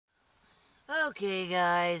Okay,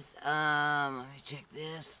 guys, let me check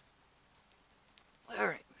this.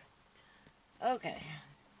 Alright. Okay.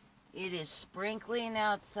 It is sprinkling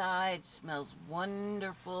outside. Smells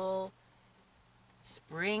wonderful.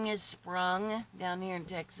 Spring is sprung down here in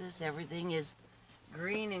Texas. Everything is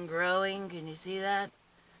green and growing. Can you see that?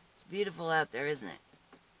 It's beautiful out there, isn't it?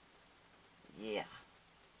 Yeah.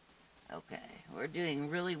 Okay. We're doing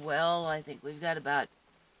really well. I think we've got about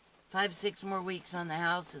 5-6 more weeks on the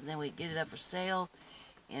house, and then we get it up for sale,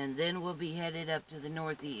 and then we'll be headed up to the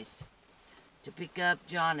Northeast to pick up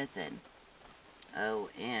Jonathan. Oh,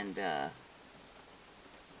 and yeah,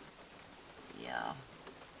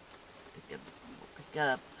 pick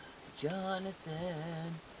up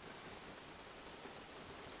Jonathan.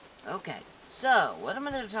 Okay, so what I'm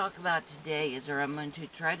going to talk about today is, or I'm going to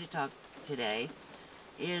try to talk today,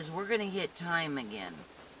 is we're going to hit time again.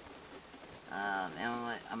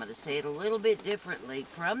 And I'm going to say it a little bit differently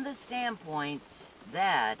from the standpoint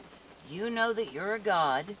that you know that you're a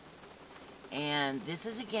god, and this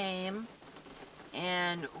is a game,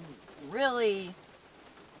 and really,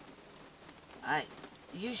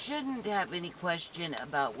 you shouldn't have any question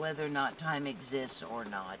about whether or not time exists or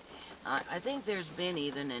not. I think there's been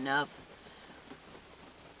even enough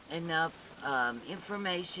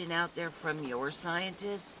information out there from your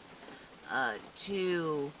scientists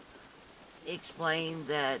to explain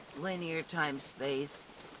that linear time-space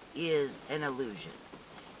is an illusion.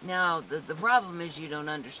 Now, the problem is you don't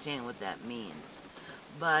understand what that means.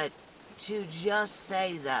 But to just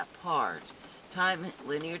say that part,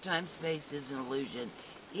 linear time-space is an illusion,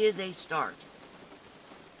 is a start.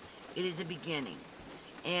 It is a beginning.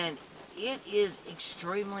 And it is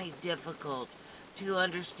extremely difficult to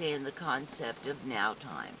understand the concept of now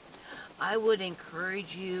time. I would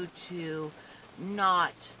encourage you to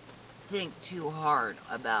not think too hard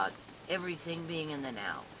about everything being in the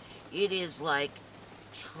now. It is like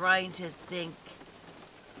trying to think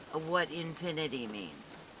of what infinity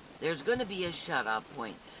means. There's going to be a shut-off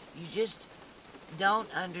point. You just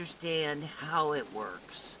don't understand how it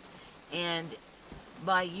works. And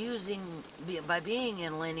by being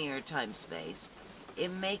in linear time-space,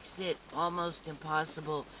 it makes it almost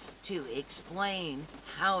impossible to explain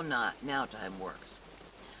how now time works.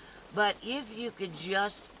 But if you could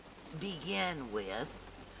just begin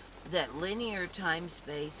with that linear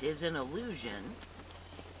time-space is an illusion,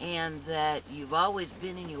 and that you've always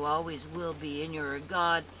been and you always will be, and you're a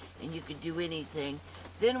god and you could do anything,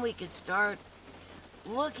 then we could start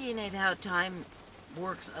looking at how time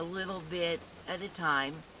works a little bit at a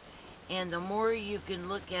time. And the more you can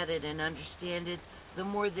look at it and understand it, the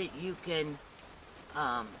more that you can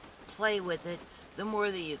play with it. The more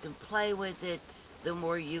that you can play with it, the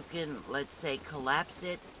more you can, let's say, collapse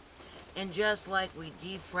it. And just like we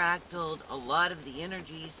defractaled a lot of the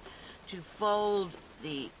energies to fold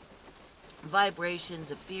the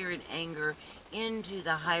vibrations of fear and anger into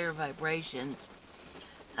the higher vibrations,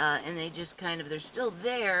 and they just they're still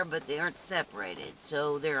there, but they aren't separated,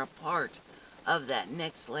 so they're a part of that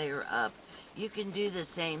next layer up. You can do the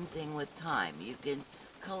same thing with time. You can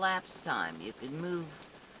collapse time. You can move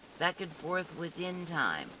back and forth within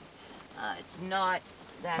time. It's not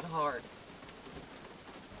that hard.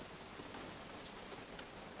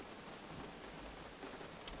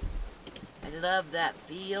 I love that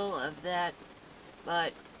feel of that,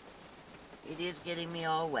 but it is getting me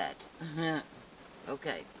all wet.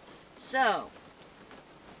 Okay, so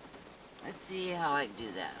let's see how I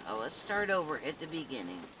do that. Oh, let's start over at the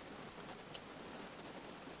beginning.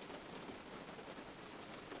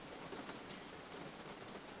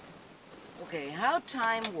 Okay, how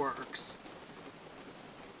time works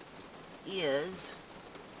is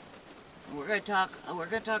we're going to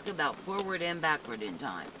talk about forward and backward in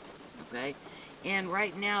time. Okay, and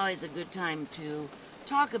right now is a good time to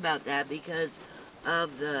talk about that because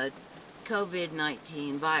of the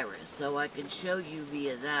COVID-19 virus. So I can show you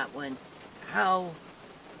via that one how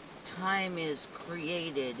time is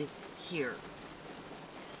created here.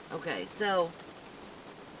 Okay, so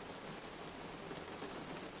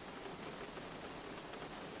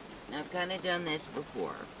I've kind of done this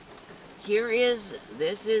before.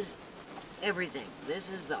 This is everything.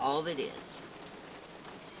 This is all that is.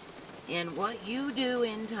 And what you do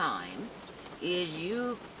in time is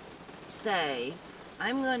you say,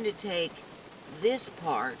 I'm going to take this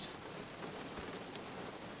part,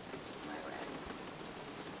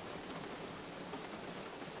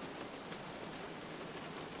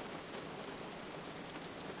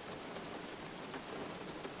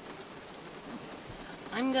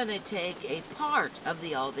 I'm going to take a part of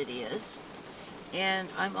the all that is, and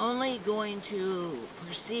I'm only going to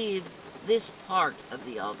perceive this part of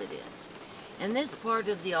the all that is. And this part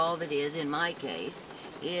of the all that is, in my case,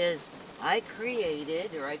 is I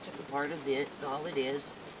created, or I took a part of it, all it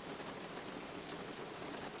is,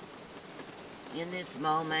 in this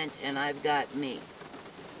moment, and I've got me.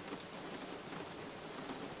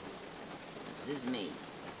 This is me.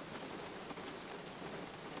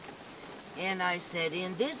 And I said,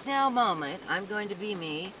 in this now moment, I'm going to be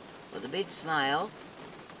me with a big smile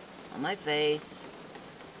on my face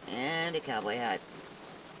and a cowboy hat.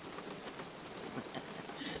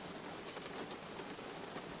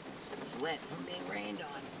 This is wet from being rained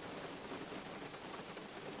on.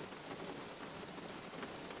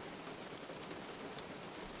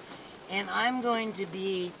 And I'm going to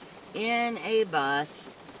be in a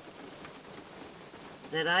bus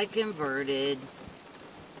that I converted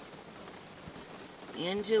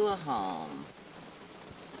into a home.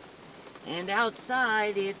 And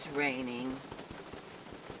outside it's raining.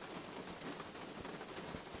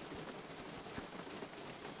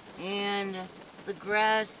 And the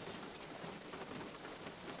grass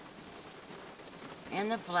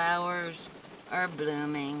and the flowers are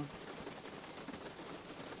blooming.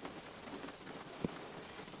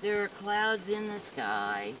 There are clouds in the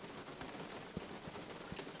sky.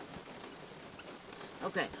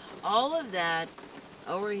 Okay, all of that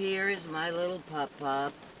over here is my little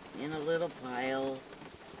pup in a little pile,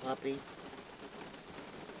 puppy.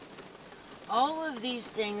 All of these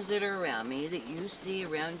things that are around me, that you see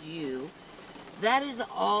around you, that is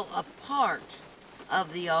all a part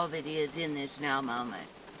of the all that is in this now moment.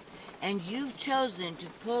 And you've chosen to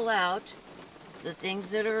pull out the things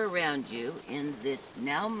that are around you in this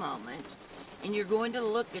now moment, and you're going to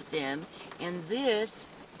look at them, and this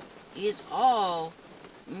is all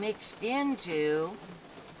mixed into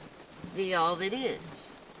the all that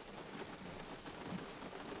is.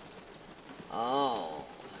 Oh.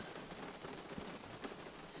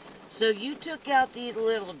 So you took out these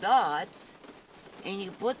little dots, and you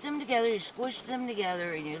put them together, you squished them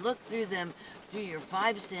together, and you look through them through your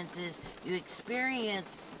five senses. You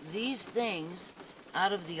experience these things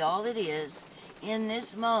out of the all that is in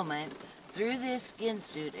this moment through this skin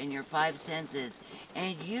suit and your five senses,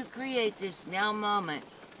 and you create this now moment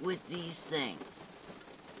with these things.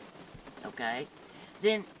 Okay?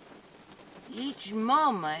 Then each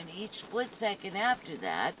moment, each split second after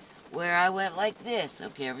that, where I went like this,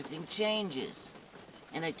 okay, everything changes.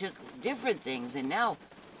 And I took different things, and now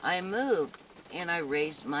I moved, and I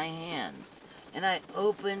raised my hands, and I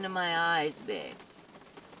opened my eyes big.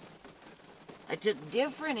 I took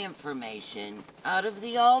different information out of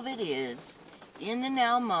the all that is in the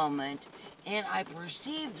now moment, and I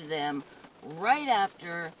perceived them right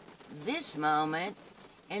after this moment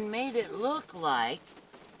and made it look like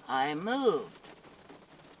I moved.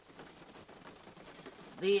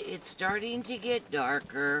 It's starting to get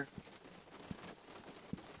darker.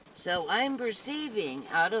 So I'm perceiving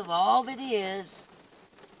out of all that is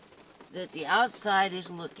that the outside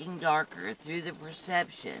is looking darker through the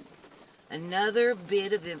perception. Another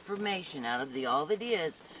bit of information out of the all that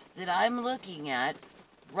is that I'm looking at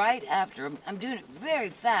right after. I'm doing it very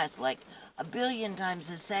fast, like a billion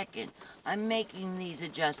times a second. I'm making these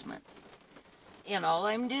adjustments. And all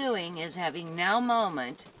I'm doing is having now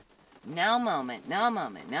moment, now moment, now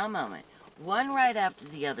moment, now moment, one right after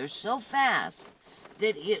the other so fast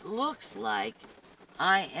that it looks like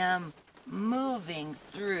I am moving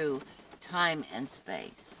through time and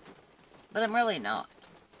space. But I'm really not.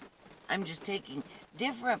 I'm just taking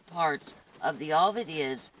different parts of the all that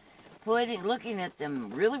is, looking at them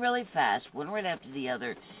really, really fast, one right after the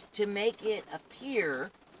other, to make it appear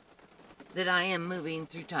that I am moving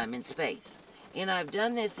through time and space. And I've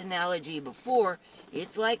done this analogy before.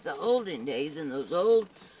 It's like the olden days in those old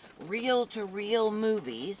reel-to-reel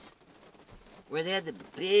movies where they had the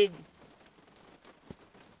big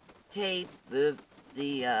tape, the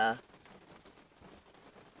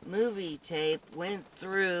movie tape went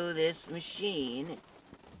through this machine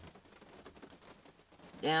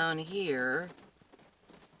down here,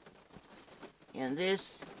 and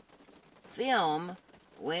this film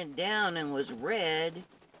went down and was read,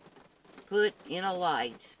 put in a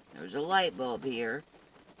light. There's a light bulb here,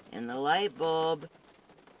 and the light bulb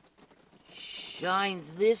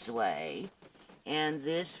shines this way, and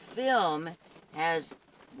this film has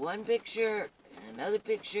one picture, and another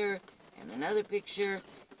picture, and another picture,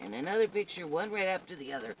 and another picture, one right after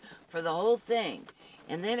the other, for the whole thing.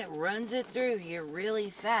 And then it runs it through here really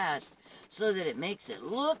fast so that it makes it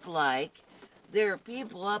look like there are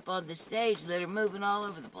people up on the stage that are moving all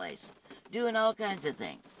over the place, doing all kinds of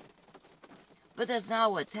things. But that's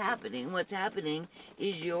not what's happening. What's happening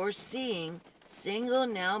is you're seeing single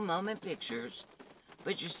now moment pictures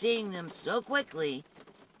but you're seeing them so quickly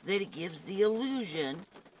that it gives the illusion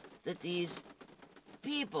that these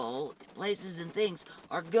people, places, and things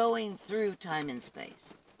are going through time and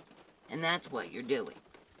space. And that's what you're doing.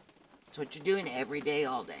 It's what you're doing every day,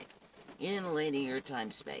 all day, in linear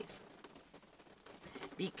time space.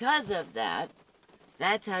 Because of that,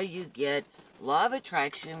 that's how you get law of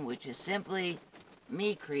attraction, which is simply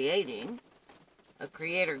me creating, a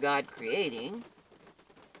creator God creating.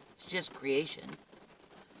 It's just creation.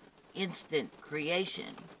 Instant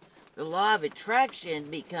creation. The law of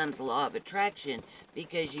attraction becomes law of attraction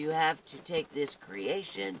because you have to take this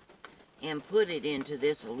creation and put it into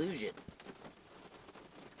this illusion.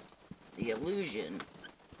 The illusion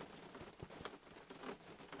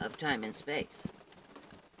of time and space.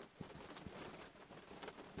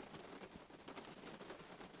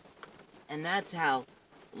 And that's how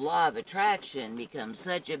law of attraction becomes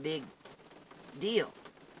such a big deal.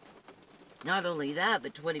 Not only that,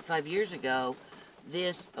 but 25 years ago,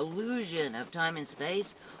 this illusion of time and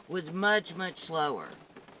space was much, much slower.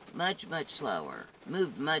 Much, much slower.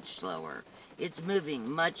 Moved much slower. It's moving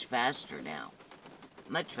much faster now.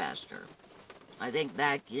 Much faster. I think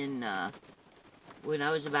back in, when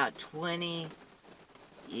I was about 20,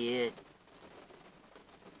 it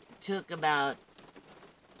took about,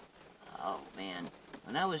 oh man,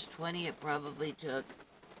 when I was 20, it probably took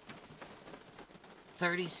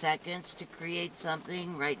 30 seconds to create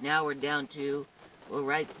something. Right now we're down to, well,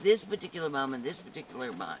 right this particular moment, this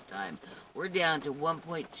particular time, we're down to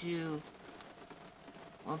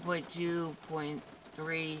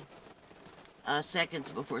 1.2.3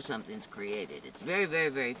 seconds before something's created. It's very, very,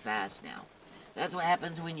 very fast now. That's what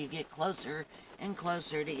happens when you get closer and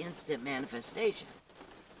closer to instant manifestation,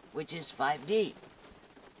 which is 5D.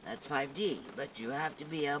 That's 5D, but you have to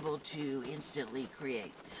be able to instantly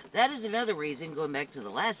create. That is another reason, going back to the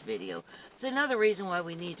last video, it's another reason why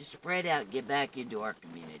we need to spread out, get back into our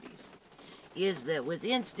communities, is that with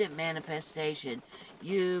instant manifestation,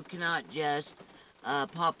 you cannot just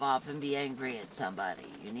pop off and be angry at somebody.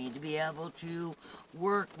 You need to be able to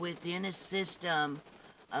work within a system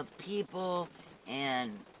of people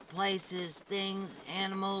and places, things,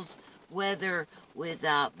 animals, weather,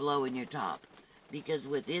 without blowing your top. Because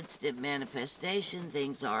with instant manifestation,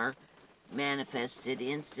 things are manifested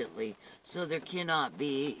instantly. So there cannot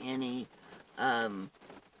be any, road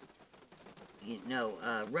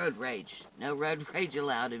rage. No road rage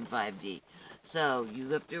allowed in 5D. So you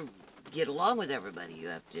have to get along with everybody. You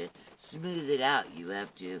have to smooth it out. You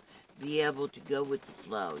have to be able to go with the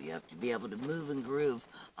flow. You have to be able to move and groove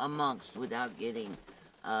amongst without getting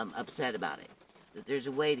upset about it. That there's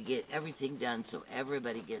a way to get everything done so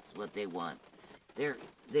everybody gets what they want. There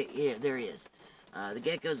is. The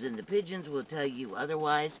geckos and the pigeons will tell you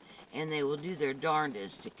otherwise, and they will do their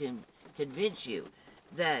darndest to convince you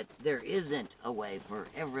that there isn't a way for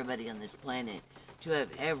everybody on this planet to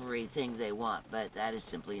have everything they want, but that is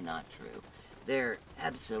simply not true. There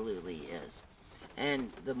absolutely is.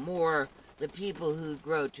 And the more the people who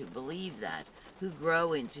grow to believe that, who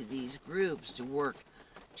grow into these groups to work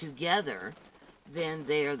together, then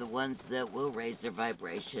they are the ones that will raise their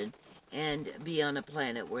vibration and be on a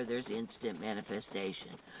planet where there's instant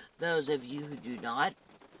manifestation. Those of you who do not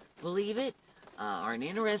believe it, aren't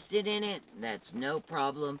interested in it, that's no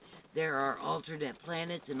problem. There are alternate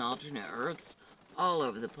planets and alternate Earths all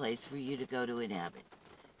over the place for you to go to inhabit.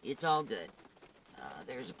 It's all good.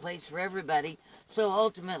 There's a place for everybody, so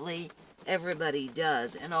ultimately everybody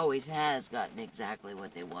does and always has gotten exactly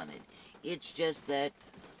what they wanted. It's just that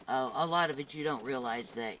a lot of it you don't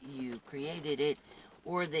realize that you created it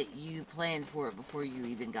or that you planned for it before you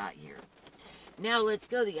even got here. Now let's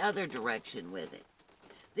go the other direction with it.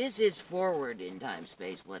 This is forward in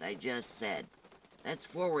time-space, what I just said. That's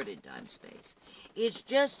forward in time-space. It's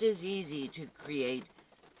just as easy to create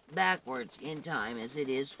backwards in time as it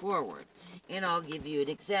is forward. And I'll give you an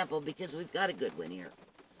example because we've got a good one here.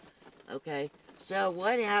 Okay, so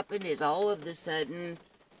what happened is all of a sudden,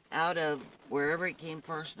 out of wherever it came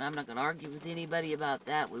first, and I'm not going to argue with anybody about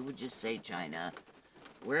that, we would just say China.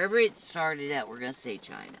 Wherever it started at, we're going to say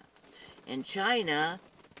China. And China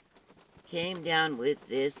came down with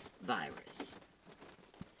this virus.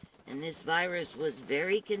 And this virus was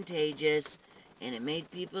very contagious, and it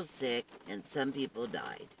made people sick, and some people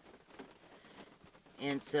died.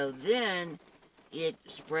 And so then it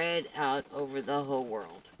spread out over the whole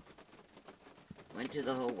world. Went to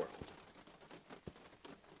the whole world.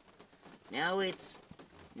 Now it's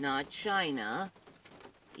not China,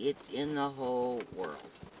 it's in the whole world.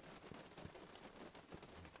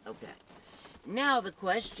 Okay. Now the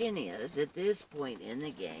question is, at this point in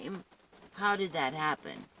the game, how did that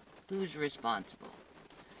happen? Who's responsible?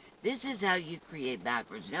 This is how you create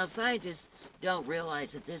backwards. Now, scientists don't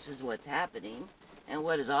realize that this is what's happening and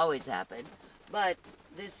what has always happened, but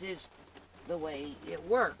this is the way it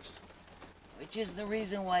works, which is the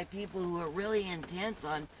reason why people who are really intense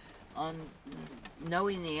on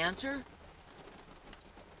knowing the answer,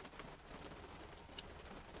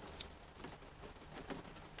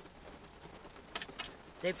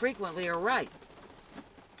 they frequently are right.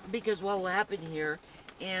 Because what will happen here,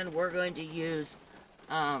 and we're going to use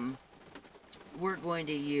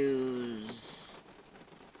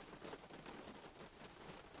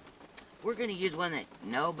one that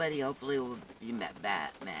nobody hopefully will be mad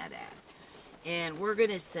at. And we're going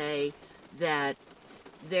to say that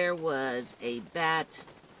there was a bat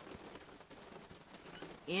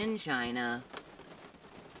in China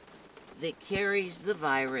that carries the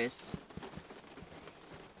virus,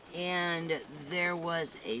 and there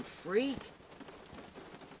was a freak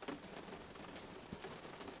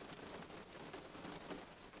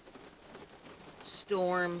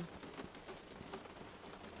storm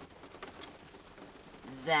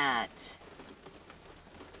that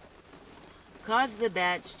caused the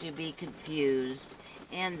bats to be confused,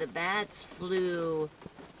 and the bats flew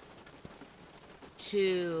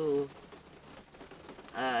to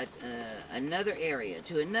another area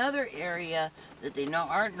that they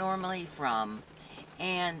aren't normally from,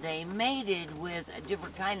 and they mated with a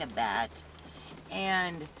different kind of bat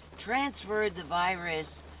and transferred the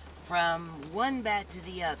virus from one bat to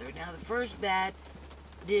the other. Now, the first bat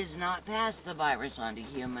does not pass the virus on to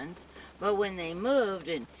humans, but when they moved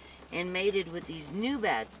and mated with these new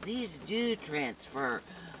bats, these do transfer.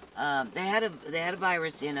 They had a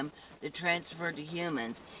virus in them that transferred to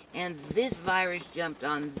humans, and this virus jumped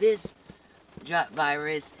on this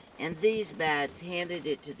virus, and these bats handed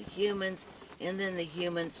it to the humans, and then the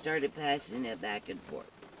humans started passing it back and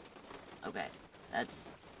forth. Okay,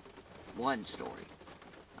 that's one story.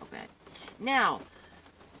 Okay, now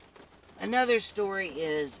another story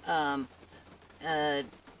is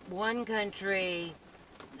one country,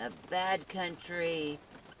 a bad country,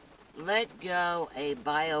 let go a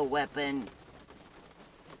bioweapon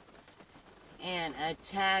and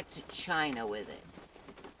attacked China with it.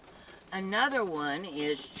 Another one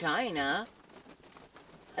is China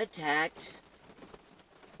attacked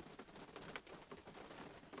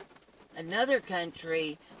another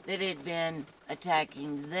country that had been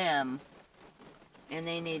attacking them, and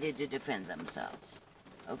they needed to defend themselves.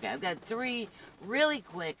 Okay, I've got 3 really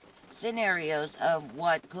quick scenarios of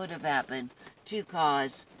what could have happened to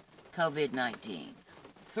cause COVID-19.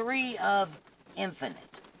 3 of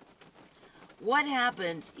infinite. What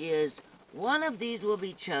happens is one of these will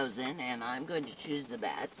be chosen, and I'm going to choose the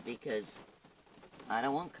bats because I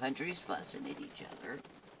don't want countries fussing at each other.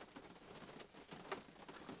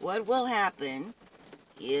 What will happen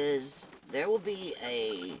is there will be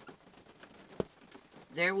a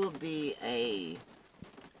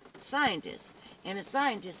scientist, and a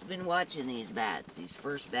scientist has been watching these bats, these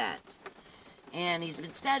first bats, and he's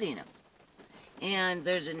been studying them. And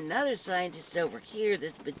there's another scientist over here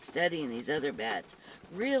that's been studying these other bats,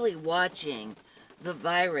 really watching the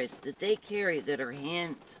virus that they carry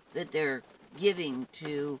that they're giving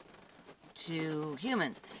to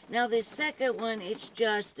humans. Now this second one, it's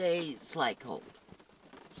just a slight cold.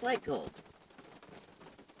 Slight cold.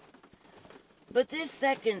 But this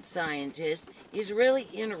second scientist is really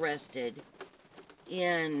interested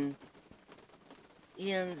in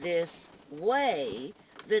this way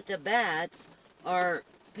that the bats are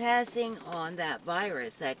passing on that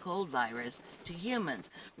virus, that cold virus, to humans.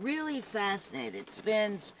 Really fascinated.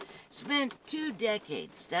 Spent 2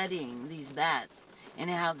 decades studying these bats and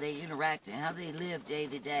how they interact and how they live day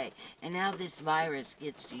to day, and how this virus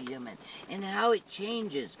gets to human, and how it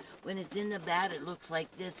changes. When it's in the bat, it looks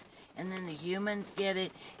like this, and then the humans get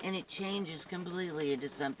it, and it changes completely into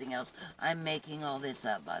something else. I'm making all this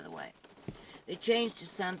up, by the way. It changed to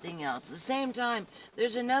something else. At the same time,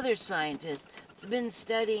 there's another scientist that's been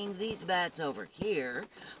studying these bats over here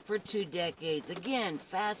for 2 decades. Again,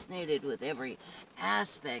 fascinated with every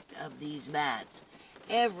aspect of these bats,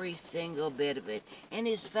 every single bit of it, and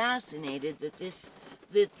is fascinated that this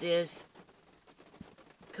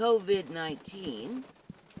COVID-19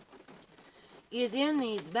 is in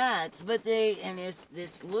these bats, but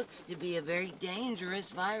this looks to be a very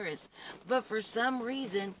dangerous virus, but for some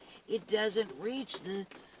reason it doesn't reach the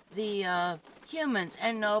humans,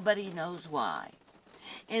 and nobody knows why.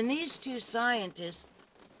 And these 2 scientists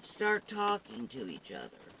start talking to each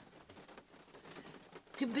other,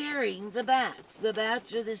 comparing the bats. The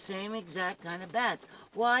bats are the same exact kind of bats.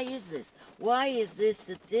 Why is this? Why is this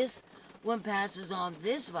that this one passes on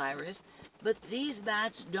this virus But these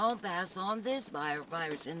bats don't pass on this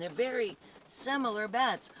virus, and they're very similar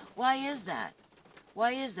bats. Why is that?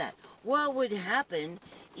 Why is that? What would happen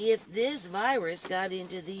if this virus got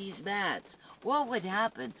into these bats? What would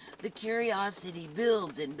happen? The curiosity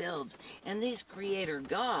builds and builds, and these creator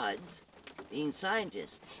gods, being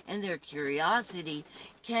scientists, and their curiosity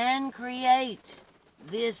can create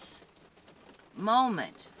this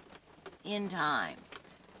moment in time.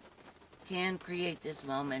 Can create this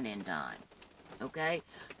moment in time. Okay?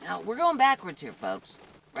 Now, we're going backwards here, folks.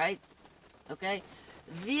 Right? Okay?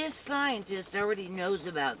 This scientist already knows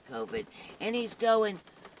about COVID, and he's going,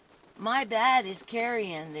 my bat is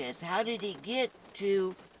carrying this. How did he get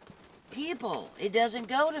to people? It doesn't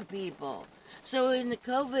go to people. So in the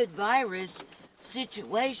COVID virus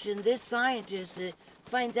situation, this scientist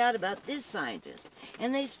finds out about this scientist,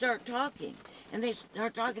 and they start talking. And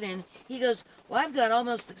he goes, well, I've got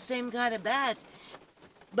almost the same kind of bat,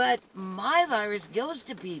 but my virus goes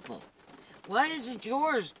to people. Why doesn't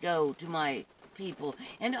yours go to my people?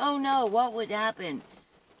 And oh no, what would happen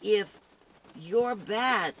if your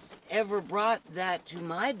bats ever brought that to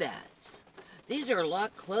my bats? These are a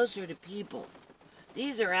lot closer to people.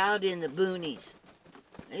 These are out in the boonies.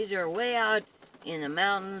 These are way out in the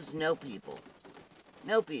mountains, no people.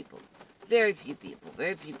 No people. Very few people.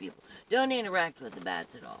 Very few people. Don't interact with the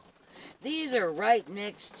bats at all. These bats are right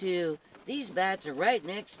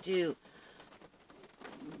next to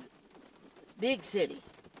big city.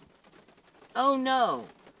 Oh no.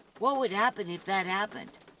 What would happen if that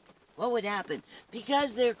happened? What would happen?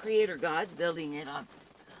 Because they're creator gods building it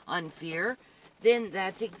on fear, then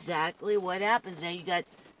that's exactly what happens. Now you got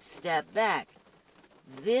step back.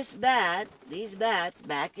 These bats,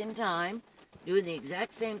 back in time, doing the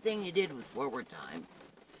exact same thing you did with forward time.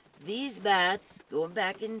 These bats, going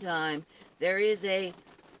back in time, there is a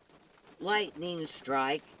lightning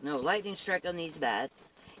strike on these bats,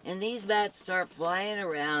 and these bats start flying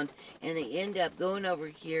around, and they end up going over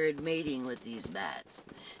here and mating with these bats.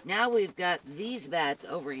 Now we've got these bats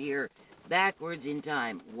over here backwards in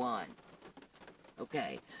time. One.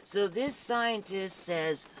 Okay, so this scientist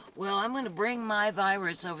says, well, I'm going to bring my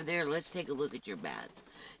virus over there. Let's take a look at your bats.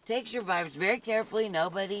 Takes your virus very carefully.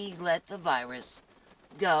 Nobody let the virus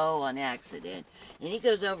go on accident. And he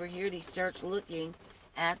goes over here and he starts looking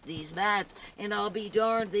at these bats. And I'll be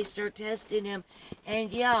darned, they start testing him.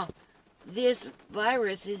 And yeah, this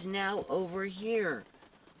virus is now over here.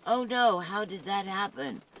 Oh no, how did that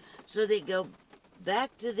happen? So they go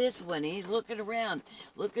back to this one, and he's looking around,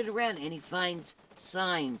 and he finds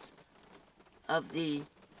signs of the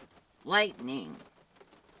lightning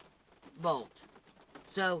bolt.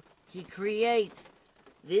 So he creates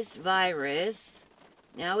this virus.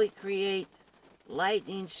 Now we create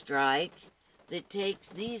lightning strike that takes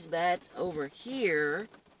these bats over here,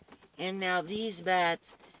 and now these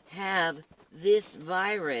bats have this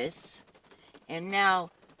virus, and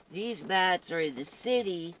now these bats are in the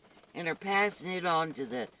city and are passing it on to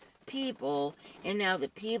the people, and now the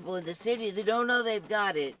people in the city that don't know they've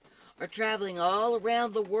got it are traveling all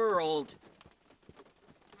around the world,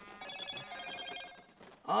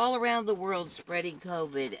 spreading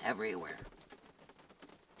COVID everywhere.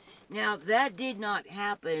 Now, that did not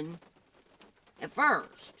happen at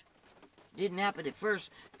first. It didn't happen at first.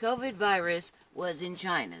 COVID virus was in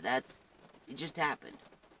China. It just happened.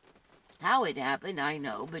 How it happened, I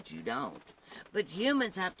know, but you don't. But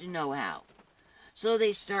humans have to know how. So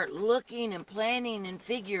they start looking and planning and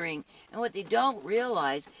figuring, and what they don't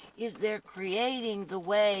realize is they're creating the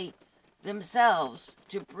way themselves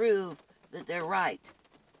to prove that they're right.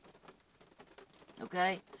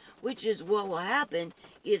 Okay? Which is what will happen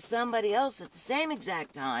is somebody else at the same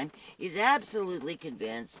exact time is absolutely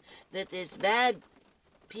convinced that this bad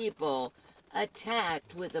people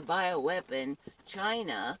attacked with a bioweapon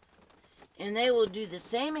China, and they will do the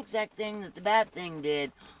same exact thing that the bad thing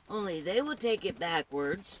did, only they will take it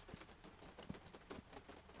backwards,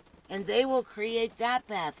 and they will create that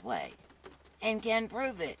pathway, and can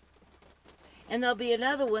prove it. And there'll be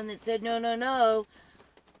another one that said, no, no, no,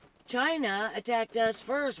 China attacked us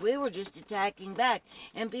first, we were just attacking back.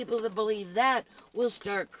 And people that believe that will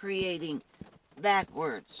start creating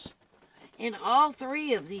backwards. And all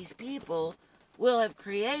three of these people will have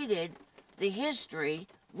created the history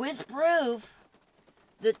with proof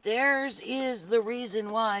that theirs is the reason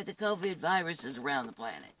why the COVID virus is around the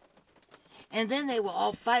planet. And then they will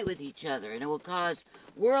all fight with each other, and it will cause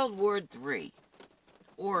World War III,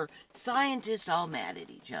 or scientists all mad at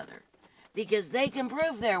each other, because they can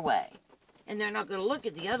prove their way. And they're not going to look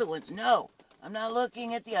at the other ones. No, I'm not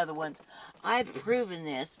looking at the other ones. I've proven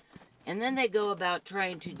this. And then they go about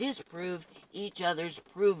trying to disprove each other's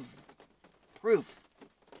proof,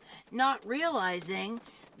 not realizing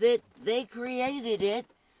that they created it.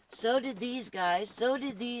 So did these guys, so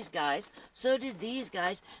did these guys, so did these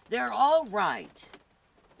guys. They're all right.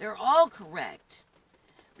 They're all correct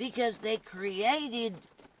because they created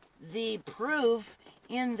the proof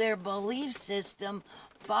in their belief system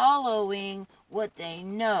following what they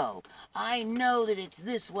know. I know that it's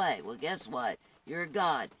this way. Well, guess what? You're a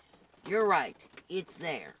God. You're right. It's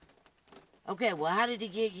there. Okay, well, how did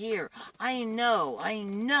it get here? I know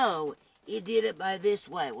it did it by this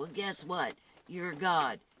way. Well, guess what? You're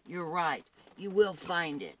God. You're right. You will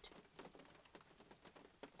find it.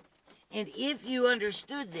 And if you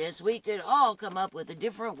understood this, we could all come up with a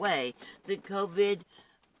different way that COVID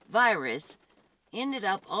virus ended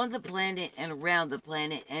up on the planet and around the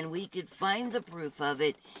planet, and we could find the proof of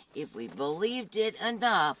it. If we believed it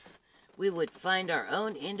enough, we would find our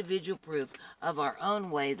own individual proof of our own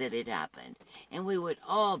way that it happened, and we would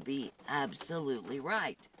all be absolutely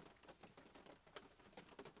right.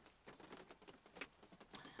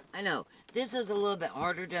 I know, this is a little bit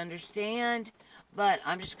harder to understand, but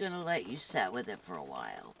I'm just going to let you sit with it for a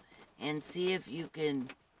while and see if you can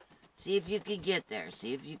get there.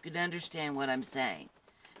 See if you can understand what I'm saying.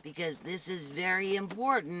 Because this is very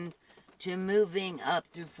important to moving up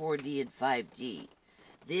through 4D and 5D.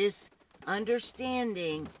 This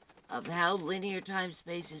understanding of how linear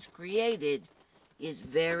time-space is created is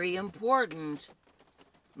very important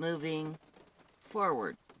moving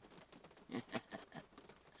forward.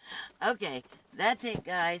 Okay, that's it,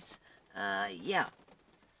 guys. Yeah.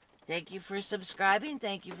 Thank you for subscribing.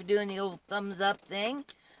 Thank you for doing the old thumbs up thing.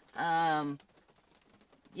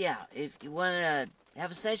 Yeah, if you want to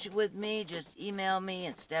have a session with me, just email me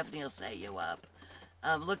and Stephanie will set you up.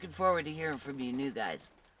 I'm looking forward to hearing from you new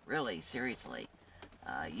guys. Really, seriously.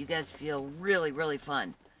 You guys feel really, really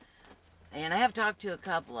fun. And I have talked to a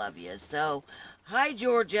couple of you. So, hi,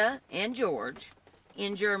 Georgia and George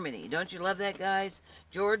in Germany. Don't you love that, guys?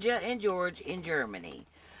 Georgia and George in Germany.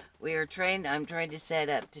 I'm trying to set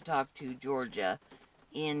up to talk to Georgia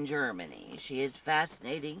in Germany. She is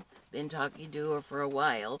fascinating. Been talking to her for a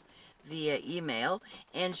while via email.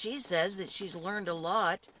 And she says that she's learned a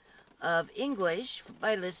lot of English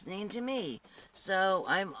by listening to me. So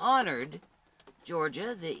I'm honored,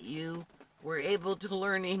 Georgia, that you were able to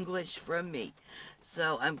learn English from me.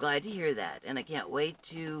 So I'm glad to hear that. And I can't wait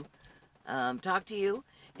to talk to you.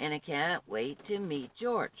 And I can't wait to meet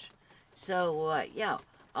George. So, yeah,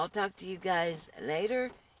 I'll talk to you guys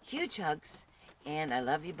later. Huge hugs. And I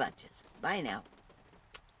love you bunches. Bye now.